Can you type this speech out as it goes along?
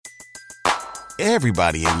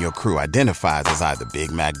Everybody in your crew identifies as either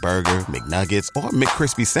Big Mac Burger, McNuggets, or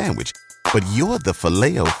McCrispy Sandwich. But you're the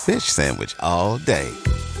Filet-O-Fish Sandwich all day.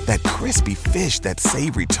 That crispy fish, that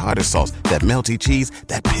savory tartar sauce, that melty cheese,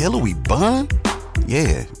 that pillowy bun.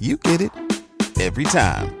 Yeah, you get it. Every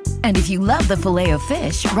time. And if you love the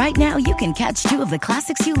Filet-O-Fish, right now you can catch two of the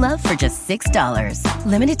classics you love for just $6.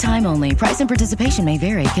 Limited time only. Price and participation may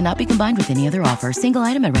vary. Cannot be combined with any other offer. Single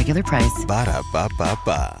item at regular price.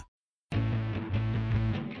 Ba-da-ba-ba-ba.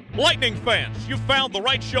 Lightning fans, you found the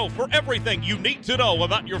right show for everything you need to know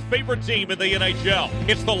about your favorite team in the NHL.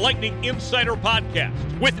 It's the Lightning Insider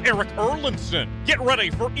Podcast with Eric Erlandson. Get ready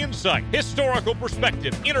for insight, historical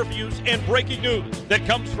perspective, interviews, and breaking news that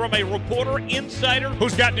comes from a reporter insider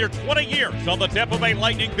who's got near 20 years on the Tampa Bay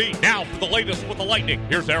Lightning beat. Now for the latest with the Lightning,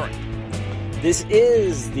 here's Eric. This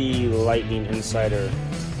is the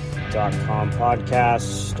LightningInsider.com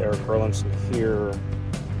podcast. Eric Erlandson here.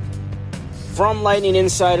 From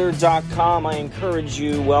LightningInsider.com, I encourage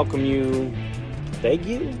you, welcome you, beg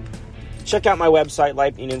you. Check out my website,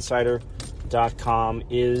 LightningInsider.com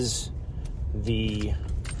is the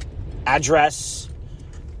address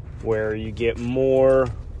where you get more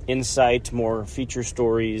insight, more feature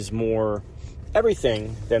stories, more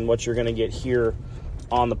everything than what you're going to get here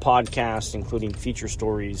on the podcast, including feature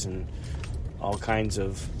stories and all kinds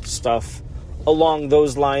of stuff along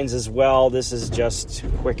those lines as well. This is just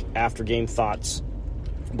quick after-game thoughts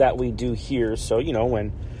that we do here. So,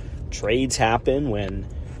 when trades happen, when,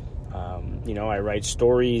 I write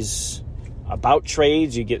stories about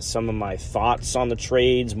trades, you get some of my thoughts on the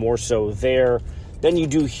trades, more so there than you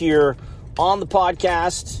do here on the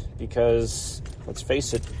podcast, because, let's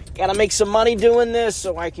face it, gotta make some money doing this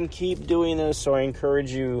so I can keep doing this. So I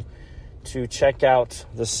encourage you to check out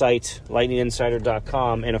the site,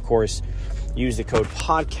 lightninginsider.com, and, of course, use the code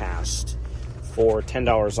podcast for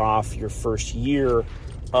 $10 off your first year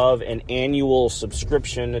of an annual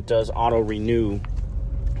subscription. It does auto-renew,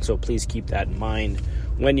 so please keep that in mind.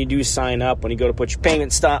 When you do sign up, when you go to put your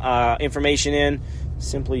payment information in,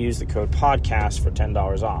 simply use the code podcast for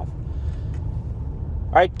 $10 off. All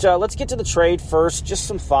right, let's get to the trade first. Just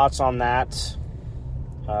some thoughts on that.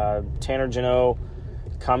 Tanner Jeannot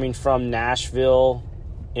coming from Nashville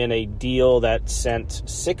in a deal that sent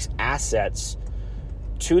 6 assets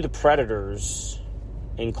to the Predators,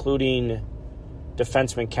 including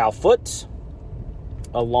defenseman Cal Foote,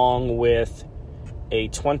 along with a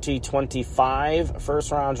 2025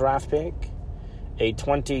 first-round draft pick, a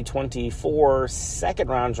 2024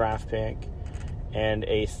 second-round draft pick, and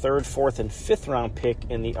a third, fourth, and fifth-round pick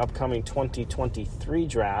in the upcoming 2023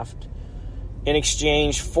 draft, in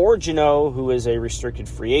exchange for Jeannot, who is a restricted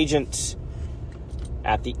free agent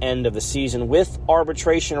at the end of the season with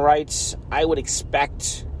arbitration rights. I would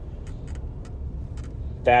expect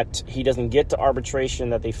that he doesn't get to arbitration,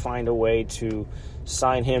 that they find a way to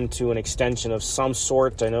sign him to an extension of some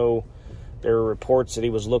sort. I know there are reports that he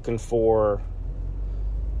was looking for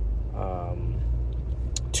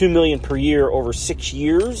 $2 million per year over 6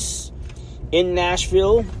 years in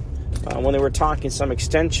Nashville. When they were talking some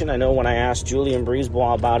extension, I know when I asked Julien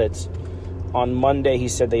BriseBois about it on Monday, he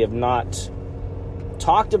said they have not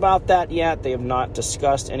talked about that yet. They have not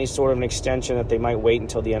discussed any sort of an extension, that they might wait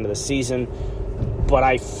until the end of the season. But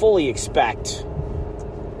I fully expect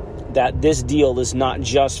that this deal is not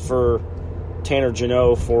just for Tanner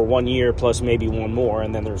Jeannot for 1 year plus maybe one more,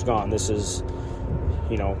 and then there's gone. This is,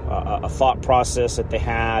 a thought process that they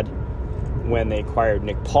had when they acquired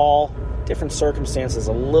Nick Paul. Different circumstances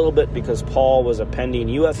a little bit because Paul was a pending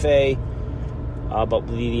UFA. But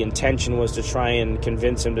the intention was to try and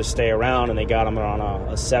convince him to stay around, and they got him on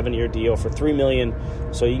a 7-year deal for $3 million.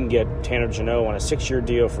 So you can get Tanner Jeannot on a 6-year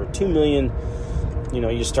deal for $2 million.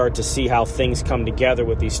 You start to see how things come together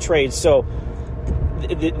with these trades. So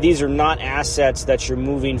these are not assets that you're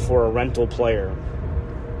moving for a rental player,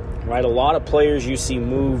 right? A lot of players you see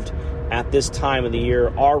moved at this time of the year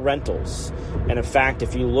are rentals. And in fact,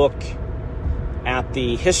 if you look at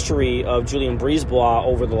the history of Julien BriseBois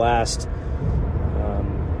over the last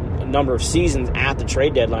number of seasons at the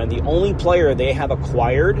trade deadline, the only player they have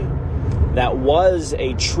acquired that was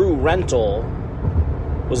a true rental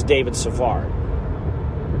was David Savard,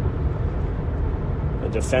 a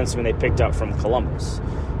defenseman they picked up from Columbus.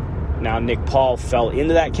 Now, Nick Paul fell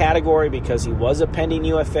into that category because he was a pending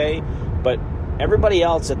UFA, but everybody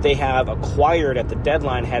else that they have acquired at the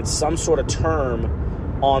deadline had some sort of term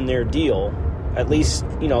on their deal, at least,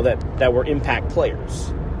 that were impact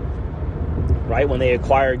players. Right? When they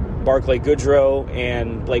acquired Barclay Goodrow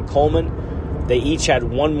and Blake Coleman, they each had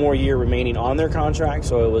one more year remaining on their contract,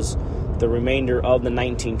 so it was the remainder of the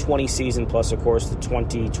 1920 season, plus, of course, the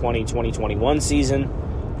 2020-2021 season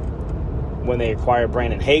when they acquired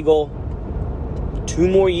Brandon Hagel. 2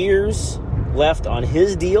 more years left on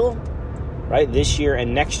his deal, right, this year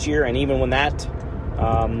and next year, and even when that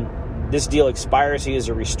this deal expires, he is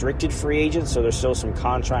a restricted free agent, so there's still some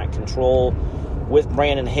contract control with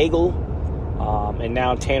Brandon Hagel, and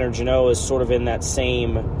now Tanner Jeannot is sort of in that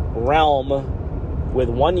same realm with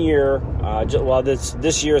 1 year.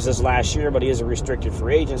 This year is his last year, but he is a restricted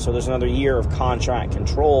free agent, so there's another year of contract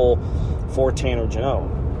control for Tanner Jeannot.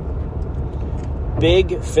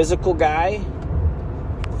 Big physical guy,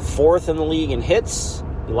 4th in the league in hits.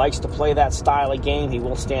 He likes to play that style of game. He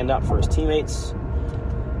will stand up for his teammates.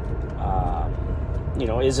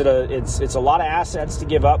 It's a lot of assets to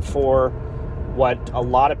give up for what a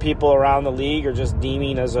lot of people around the league are just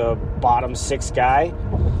deeming as a bottom 6 guy.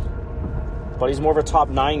 But he's more of a top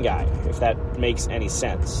 9 guy, if that makes any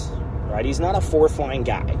sense. Right? He's not a 4th line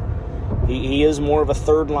guy. He is more of a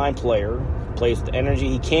 3rd line player. Plays with energy.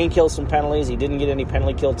 He can kill some penalties. He didn't get any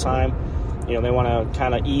penalty kill time. They want to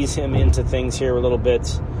kind of ease him into things here a little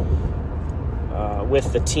bit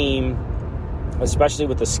with the team, especially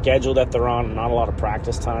with the schedule that they're on, not a lot of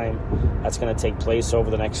practice time. That's going to take place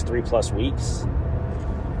over the next 3+ weeks.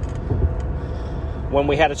 When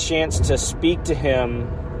we had a chance to speak to him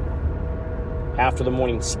after the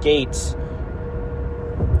morning skates,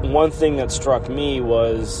 one thing that struck me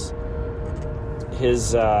was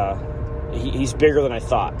his he's bigger than I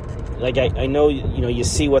thought. Like, I know, you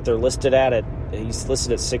see what they're listed at he's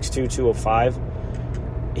listed at 6'2", 205.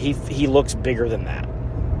 He looks bigger than that.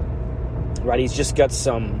 Right? He's just got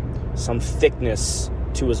some thickness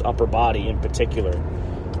to his upper body in particular,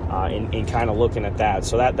 in kind of looking at that.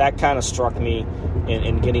 So that kind of struck me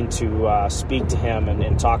in getting to speak to him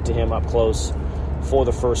and talk to him up close for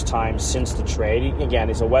the first time since the trade. Again,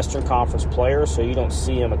 he's a Western Conference player, so you don't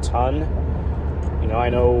see him a ton. I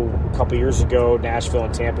know a couple years ago, Nashville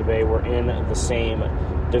and Tampa Bay were in the same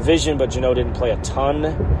division, but Jeannot didn't play a ton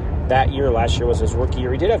that year. Last year was his rookie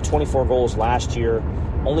year. He did have 24 goals last year,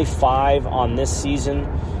 only 5 on this season,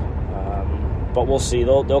 but we'll see.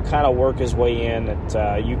 They'll kind of work his way in.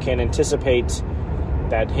 You can anticipate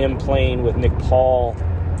that him playing with Nick Paul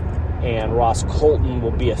and Ross Colton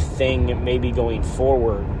will be a thing maybe going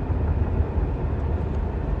forward.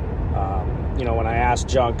 When I asked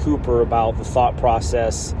John Cooper about the thought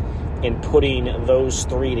process in putting those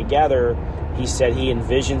 3 together, he said he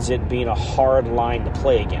envisions it being a hard line to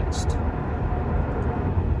play against.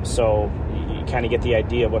 So you kind of get the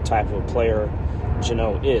idea of what type of a player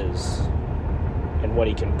Jeannot is and what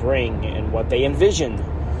he can bring and what they envision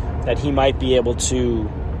that he might be able to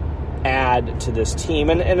add to this team.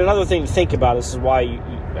 And another thing to think about, this is why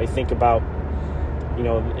I think about,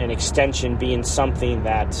 an extension being something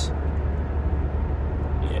that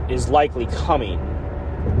is likely coming,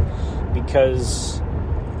 because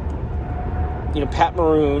Pat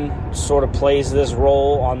Maroon sort of plays this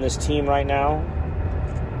role on this team right now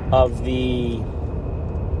of the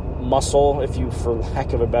muscle, for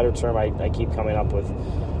lack of a better term. I keep coming up with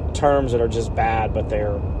terms that are just bad, but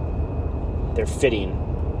they're fitting.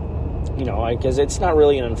 Because it's not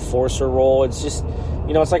really an enforcer role. It's just,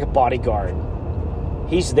 it's like a bodyguard.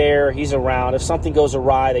 He's there. He's around. If something goes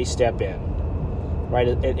awry, they step in. Right,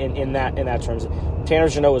 in that terms. Tanner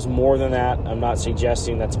Jeannot is more than that. I'm not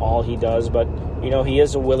suggesting that's all he does, but, he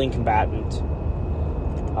is a willing combatant.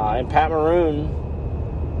 And Pat Maroon,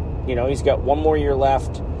 he's got 1 more year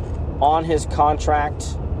left on his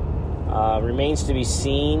contract. Remains to be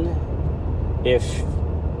seen if,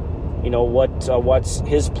 what's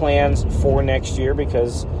his plans for next year,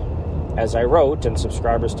 because as I wrote, and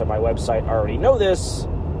subscribers to my website already know this,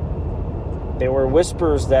 there were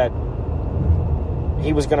whispers that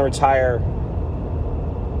he was going to retire.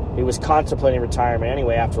 He was contemplating retirement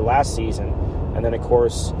anyway after last season. And then, of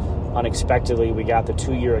course, unexpectedly, we got the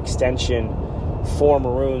 2-year extension for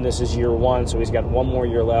Maroon. This is year 1, so he's got 1 more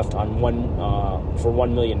year left on for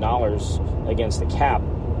 $1 million against the cap.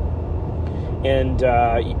 And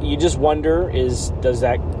you just wonder, does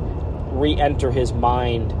that re-enter his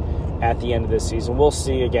mind at the end of this season? We'll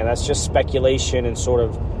see. Again, that's just speculation and sort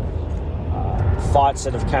of thoughts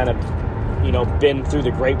that have kind of been through the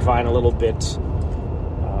grapevine a little bit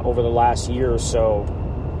over the last year or so,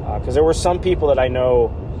 because there were some people that I know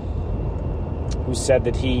who said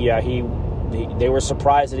that they were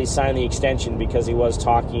surprised that he signed the extension because he was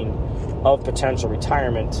talking of potential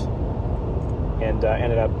retirement, and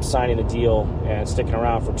ended up signing a deal and sticking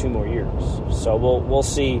around for 2 more years. So we'll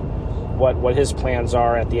see what his plans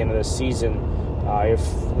are at the end of this season. If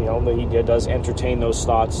he does entertain those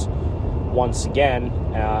thoughts once again.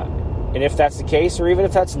 And if that's the case, or even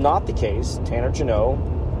if that's not the case, Tanner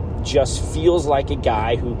Jeannot just feels like a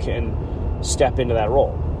guy who can step into that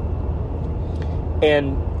role.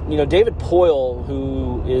 And, David Poile,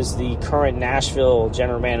 who is the current Nashville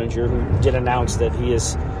general manager, who did announce that he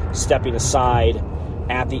is stepping aside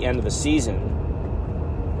at the end of the season.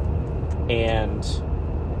 And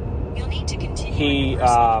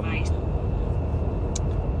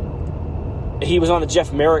he was on the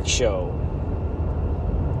Jeff Merrick show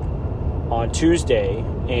on Tuesday,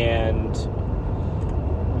 and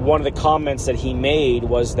one of the comments that he made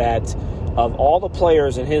was that of all the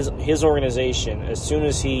players in his organization, as soon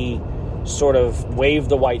as he sort of waved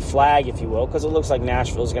the white flag, if you will, because it looks like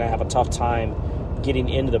Nashville is going to have a tough time getting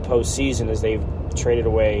into the postseason as they've traded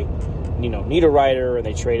away, Niederreiter, and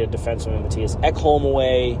they traded defenseman Matthias Ekholm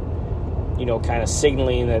away, kind of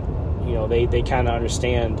signaling that, they kind of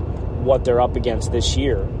understand what they're up against this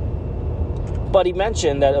year. But he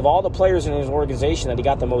mentioned that of all the players in his organization that he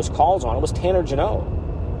got the most calls on, it was Tanner Jeannot.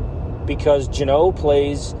 Because Jeannot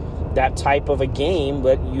plays that type of a game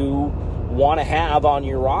that you want to have on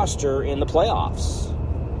your roster in the playoffs.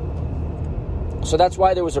 So that's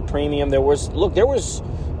why there was a premium. There was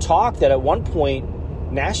talk that at one point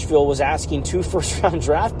Nashville was asking 2 first-round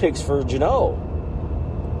draft picks for Jeannot.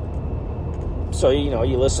 So,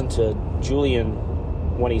 you listen to Julian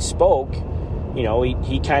when he spoke,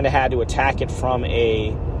 he kind of had to attack it from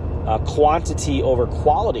a quantity over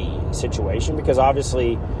quality situation, because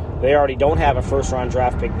obviously they already don't have a first-round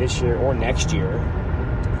draft pick this year or next year.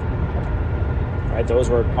 Right? Those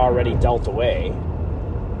were already dealt away.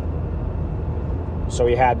 So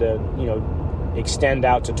he had to, extend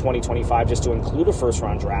out to 2025 just to include a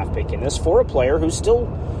first-round draft pick in this for a player who's still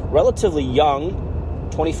relatively young,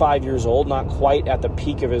 25 years old, not quite at the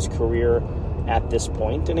peak of his career at this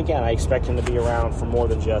point. And again, I expect him to be around for more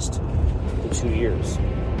than just the 2 years.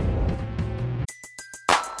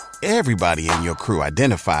 Everybody in your crew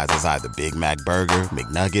identifies as either Big Mac Burger,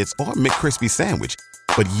 McNuggets, or McCrispy Sandwich.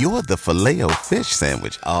 But you're the Filet-O-Fish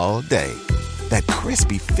Sandwich all day. That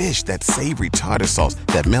crispy fish, that savory tartar sauce,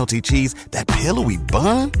 that melty cheese, that pillowy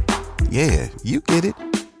bun. Yeah, you get it.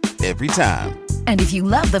 Every time. And if you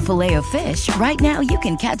love the Filet-O-Fish, right now you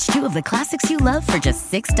can catch 2 of the classics you love for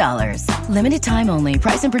just $6. Limited time only.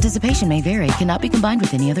 Price and participation may vary. Cannot be combined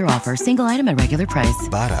with any other offer. Single item at regular price.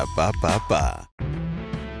 Ba-da-ba-ba-ba.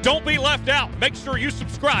 Don't be left out. Make sure you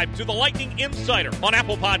subscribe to The Lightning Insider on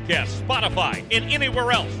Apple Podcasts, Spotify, and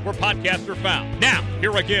anywhere else where podcasts are found. Now,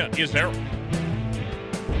 here again is Eric.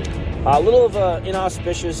 A little of an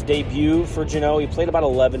inauspicious debut for Jeannot. He played about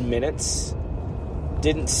 11 minutes.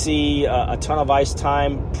 Didn't see a ton of ice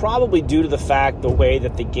time, probably due to the fact the way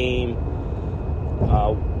that the game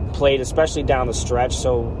played, especially down the stretch.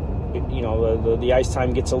 So, the ice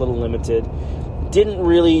time gets a little limited. Didn't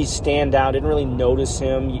really stand out, didn't really notice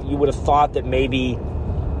him. You would have thought that maybe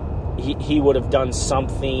he would have done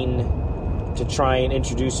something to try and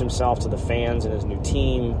introduce himself to the fans and his new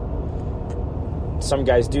team. Some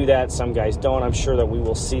guys do that, some guys don't. I'm sure that we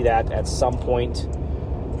will see that at some point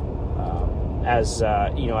as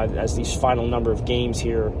these final number of games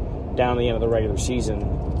here down to the end of the regular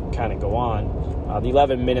season kind of go on. The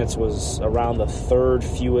 11 minutes was around the third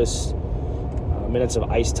fewest minutes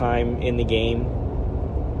of ice time in the game.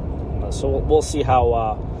 So we'll see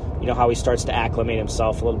how he starts to acclimate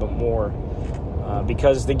himself a little bit more,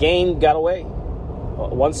 because the game got away.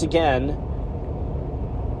 Once again,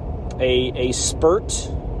 a spurt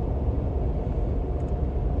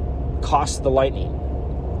cost the Lightning.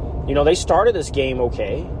 They started this game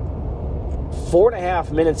okay.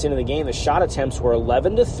 4.5 minutes into the game, the shot attempts were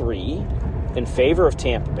 11-3 in favor of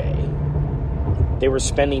Tampa Bay. They were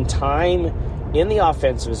spending time in the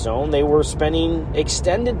offensive zone. They were spending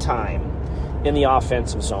extended time in the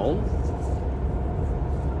offensive zone.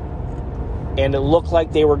 And it looked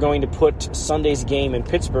like they were going to put Sunday's game in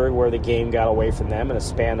Pittsburgh, where the game got away from them in a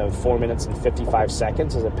span of 4 minutes and 55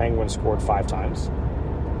 seconds as the Penguins scored 5 times.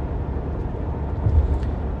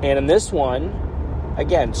 And in this one,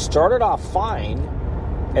 again, started off fine,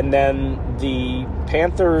 and then the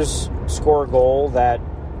Panthers score a goal that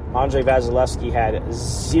Andrei Vasilevsky had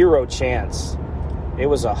zero chance. It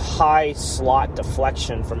was a high slot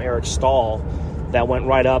deflection from Eric Stahl that went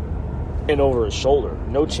right up and over his shoulder.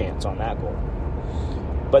 No chance on that goal.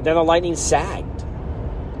 But then the Lightning sagged.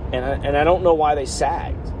 And I don't know why they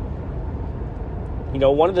sagged.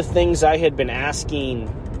 One of the things I had been asking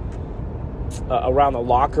around the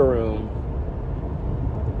locker room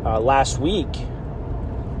last week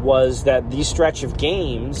was that these stretch of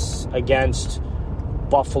games against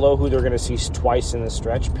Buffalo, who they're going to see twice in this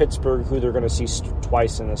stretch, Pittsburgh, who they're going to see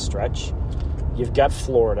twice in this stretch, you've got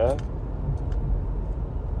Florida,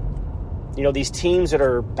 these teams that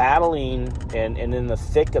are battling and in the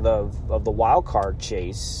thick of the wild card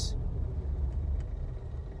chase,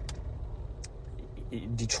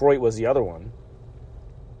 Detroit was the other one,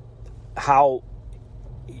 how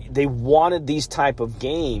they wanted these type of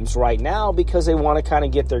games right now because they want to kind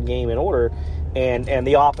of get their game in order, and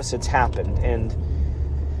the opposites happened. And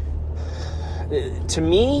to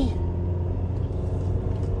me,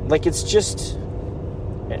 like, it's just,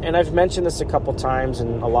 and I've mentioned this a couple times,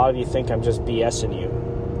 and a lot of you think I'm just BSing you,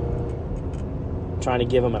 trying to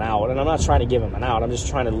give them an out. And I'm not trying to give them an out. I'm just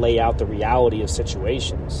trying to lay out the reality of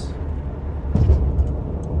situations.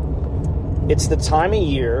 It's the time of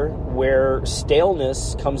year where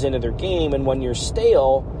staleness comes into their game, and when you're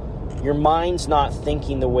stale, your mind's not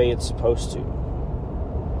thinking the way it's supposed to.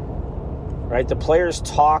 Right? The players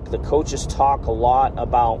talk, the coaches talk a lot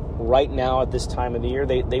about right now at this time of the year.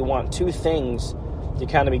 They want two things to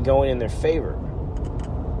kind of be going in their favor.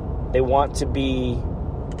 They want to be,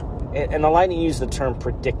 and I like to use the term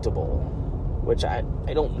predictable, which I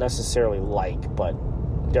don't necessarily like, but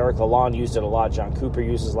Derek Lalonde used it a lot. John Cooper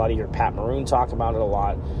uses a lot. You hear Pat Maroon talk about it a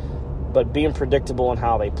lot. But being predictable in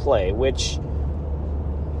how they play, which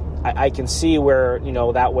I can see where,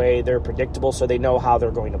 that way they're predictable, so they know how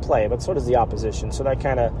they're going to play. But so does the opposition. So that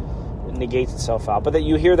kind of negates itself out. But that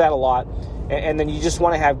you hear that a lot. And then you just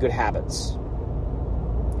want to have good habits.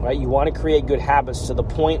 Right? You want to create good habits to the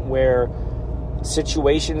point where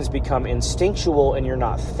situations become instinctual and you're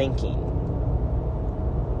not thinking.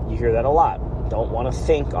 You hear that a lot. Don't want to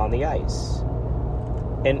think on the ice.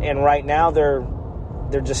 And right now they're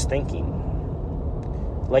just thinking.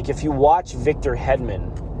 Like, if you watch Victor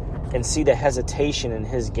Hedman and see the hesitation in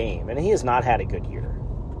his game, and he has not had a good year,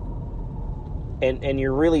 and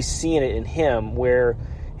you're really seeing it in him where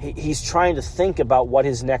he's trying to think about what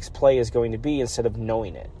his next play is going to be instead of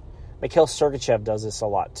knowing it. Mikhail Sergachev does this a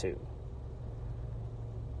lot too.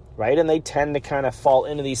 Right? And they tend to kind of fall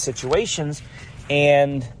into these situations,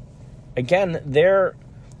 and again, they're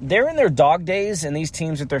in their dog days, and these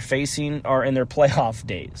teams that they're facing are in their playoff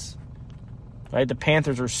days. Right? The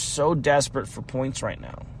Panthers are so desperate for points right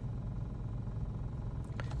now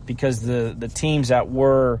because the teams that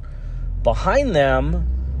were behind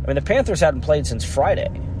them, the Panthers hadn't played since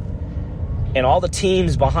Friday, and all the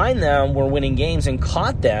teams behind them were winning games and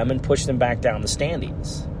caught them and pushed them back down the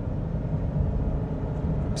standings.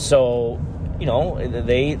 So,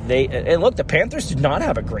 they and look, the Panthers did not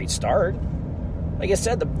have a great start. Like I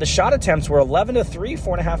said, the shot attempts were 11-3,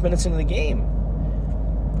 4.5 minutes into the game.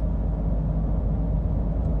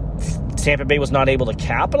 Tampa Bay was not able to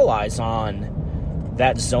capitalize on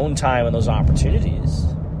that zone time and those opportunities.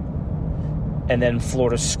 And then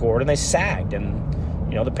Florida scored, and they sagged. And,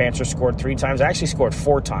 the Panthers scored 3 times. Actually scored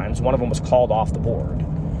 4 times. One of them was called off the board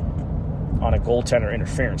on a goaltender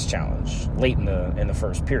interference challenge late in the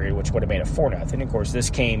first period, which would have made it 4-0. And, of course, this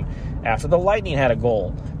came after the Lightning had a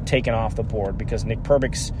goal taken off the board because Nick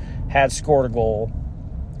Perbix had scored a goal,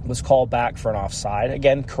 was called back for an offside.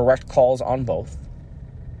 Again, correct calls on both.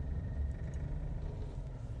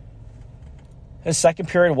 His second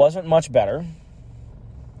period wasn't much better.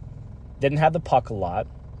 Didn't have the puck a lot.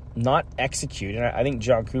 Not executed. I think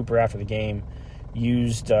John Cooper, after the game,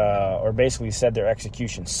 used or basically said their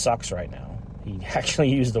execution sucks right now. He actually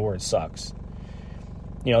used the word sucks.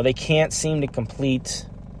 They can't seem to complete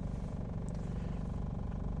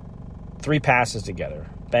 3 passes together.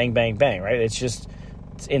 Bang, bang, bang, right? It's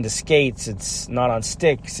into skates. It's not on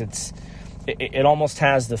sticks. It almost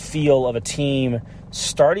has the feel of a team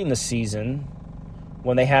starting the season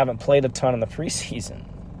when they haven't played a ton in the preseason.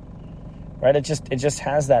 Right? It just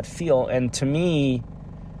has that feel. And to me,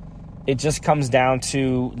 it just comes down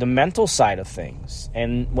to the mental side of things.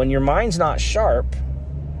 And when your mind's not sharp,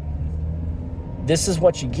 this is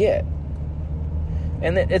what you get.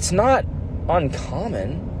 And it's not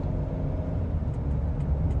uncommon.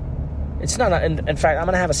 It's not. In fact, I'm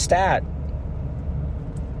going to have a stat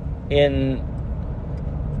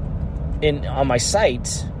on my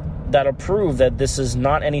site that'll prove that this is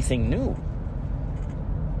not anything new.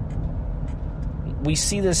 We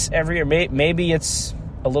see this every year. Maybe it's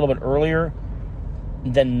a little bit earlier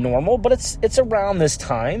than normal, but it's around this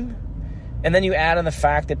time. And then you add in the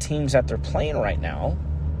fact that teams that they're playing right now,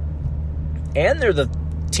 and they're the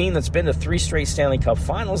team that's been to 3 straight Stanley Cup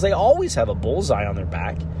finals, they always have a bullseye on their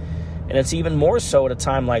back. And it's even more so at a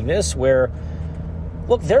time like this where,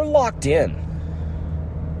 look, they're locked in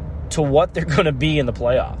to what they're going to be in the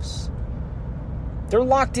playoffs. They're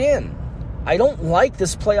locked in. I don't like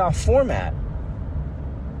this playoff format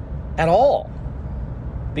at all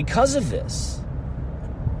because of this.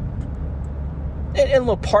 And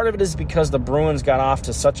look, part of it is because the Bruins got off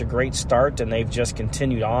to such a great start and they've just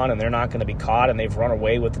continued on and they're not going to be caught and they've run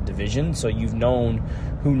away with the division. So you've known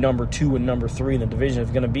who number 2 and number 3 in the division is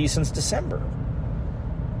going to be since December.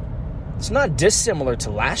 It's not dissimilar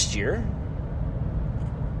to last year.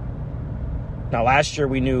 Now, last year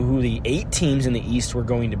we knew who the 8 teams in the East were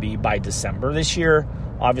going to be by December. This year,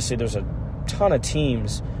 obviously, there's a ton of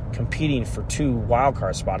teams competing for 2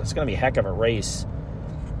 wildcard spots. It's going to be a heck of a race.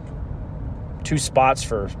 2 spots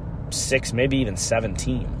for 6, maybe even 7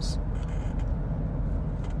 teams.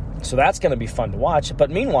 So that's going to be fun to watch.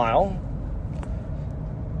 But meanwhile,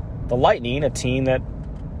 the Lightning, a team that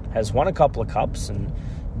has won a couple of cups and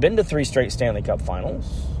been to 3 straight Stanley Cup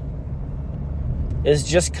finals, is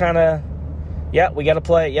just kind of, we got to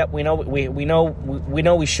play. Yep, we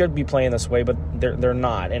know we should be playing this way, but they're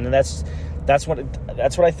not. And that's what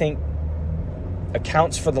I think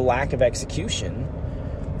accounts for the lack of execution.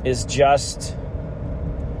 Is just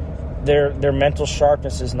their mental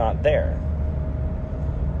sharpness is not there.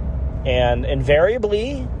 And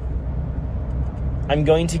invariably, I'm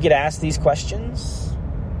going to get asked these questions.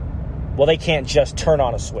 Well, they can't just turn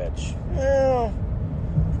on a switch. Well,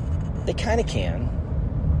 they kind of can.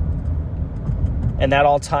 And that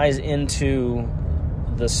all ties into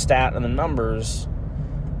the stat and the numbers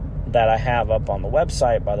that I have up on the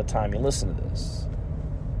website by the time you listen to this.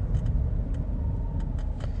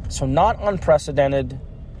 So not unprecedented.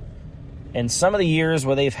 In some of the years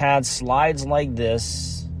where they've had slides like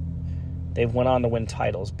this, they've went on to win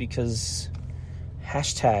titles because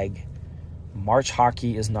March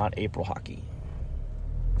hockey is not April hockey.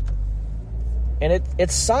 And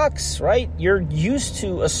it sucks, right? You're used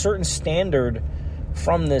to a certain standard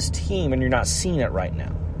from this team and you're not seeing it right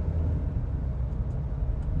now.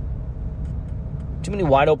 Too many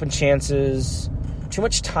wide open chances, too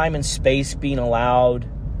much time and space being allowed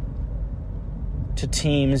to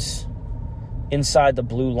teams inside the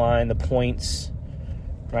blue line, the points,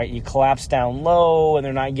 right? You collapse down low and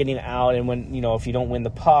they're not getting out. And when, if you don't win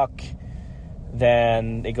the puck,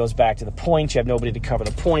 then it goes back to the points. You have nobody to cover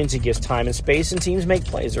the points. It gives time and space and teams make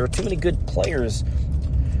plays. There are too many good players.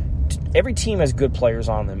 Every team has good players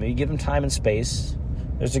on them. You give them time and space,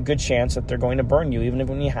 there's a good chance that they're going to burn you, even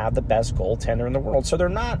when you have the best goaltender in the world. So they're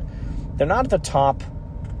not at the top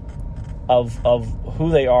of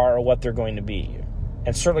who they are or what they're going to be.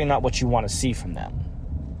 And certainly not what you want to see from them.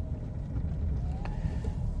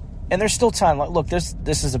 And there's still time. Look, this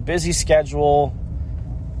is a busy schedule.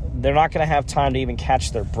 They're not going to have time to even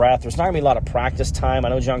catch their breath. There's not going to be a lot of practice time. I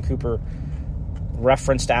know John Cooper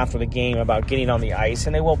referenced after the game about getting on the ice,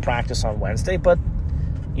 and they will practice on Wednesday. But,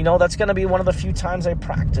 that's going to be one of the few times they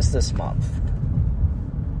practice this month.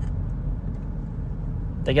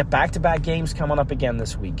 They get back-to-back games coming up again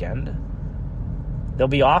this weekend. They'll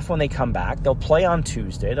be off when they come back. They'll play on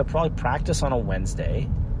Tuesday. They'll probably practice on a Wednesday.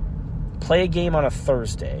 Play a game on a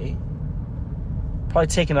Thursday. Probably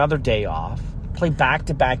take another day off. Play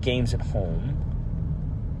back-to-back games at home.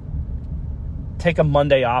 Take a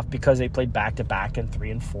Monday off because they played back-to-back in 3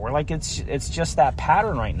 and 4. It's just that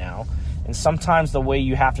pattern right now. And sometimes the way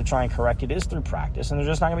you have to try and correct it is through practice. And there's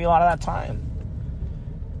just not going to be a lot of that time.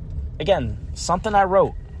 Again, something I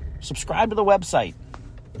wrote. Subscribe to the website.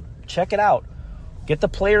 Check it out. Get the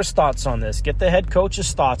players' thoughts on this. Get the head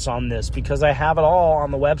coach's thoughts on this, because I have it all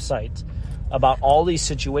on the website about all these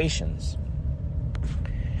situations.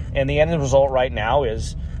 And the end result right now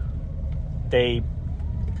is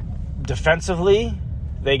defensively,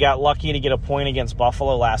 they got lucky to get a point against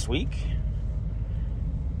Buffalo last week.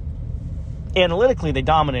 Analytically, they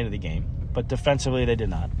dominated the game, but defensively, they did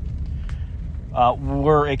not.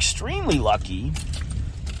 We're extremely lucky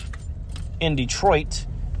in Detroit,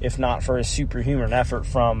 if not for a superhuman effort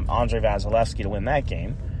from Andrei Vasilevsky to win that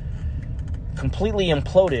game. Completely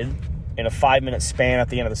imploded in a 5-minute span at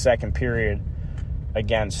the end of the second period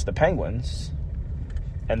against the Penguins.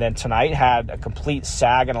 And then tonight had a complete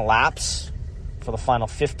sag and a lapse for the final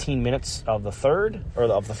 15 minutes of the third, or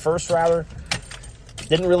of the first rather.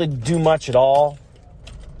 Didn't really do much at all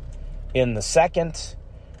in the second.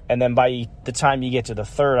 And then by the time you get to the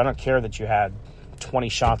third, I don't care that you had 20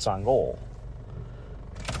 shots on goal.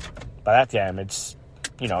 By that time, it's,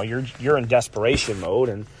 you're in desperation mode,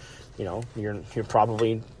 and, you're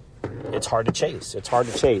probably, it's hard to chase. It's hard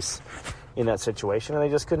to chase in that situation, and they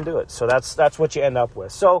just couldn't do it. So that's what you end up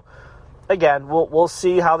with. So, again, we'll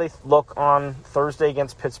see how they look on Thursday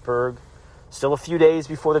against Pittsburgh. Still a few days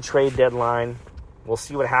before the trade deadline. We'll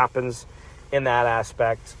see what happens in that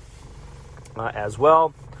aspect as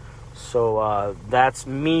well. So that's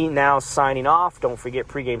me now signing off. Don't forget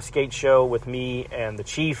pregame skate show with me and the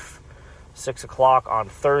Chief 6 o'clock on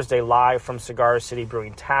Thursday, live from Cigar City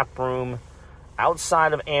Brewing Tap Room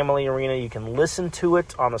outside of Amalie Arena. You can listen to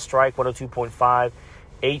it on the Strike 102.5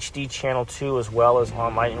 HD Channel 2, as well as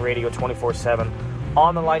on Lightning Radio 24/7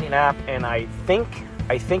 on the Lightning app. And I think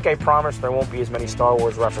I promised there won't be as many Star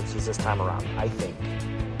Wars references this time around. I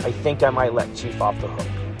think I might let Chief off the hook.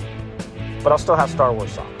 But I'll still have Star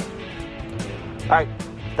Wars songs. All right.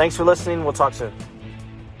 Thanks for listening. We'll talk soon.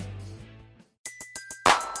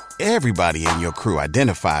 Everybody in your crew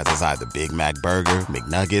identifies as either Big Mac Burger,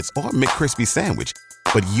 McNuggets, or McCrispy Sandwich.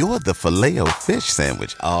 But you're the Filet-O-Fish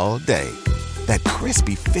Sandwich all day. That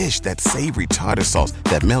crispy fish, that savory tartar sauce,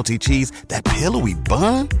 that melty cheese, that pillowy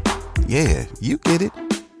bun. Yeah, you get it.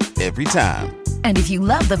 Every time. And if you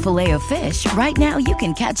love the Filet-O-Fish, right now you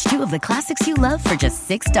can catch two of the classics you love for just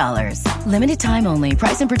 $6. Limited time only.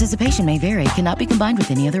 Price and participation may vary. Cannot be combined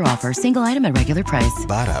with any other offer. Single item at regular price.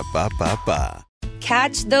 Ba-da-ba-ba-ba.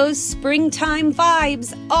 Catch those springtime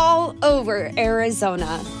vibes all over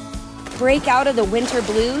Arizona. Break out of the winter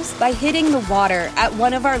blues by hitting the water at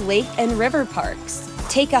one of our lake and river parks.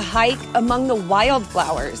 Take a hike among the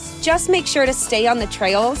wildflowers. Just make sure to stay on the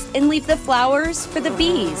trails and leave the flowers for the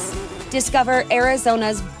bees. Discover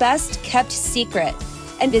Arizona's best kept secret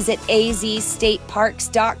and visit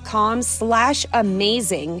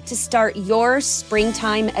azstateparks.com/amazing to start your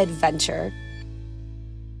springtime adventure.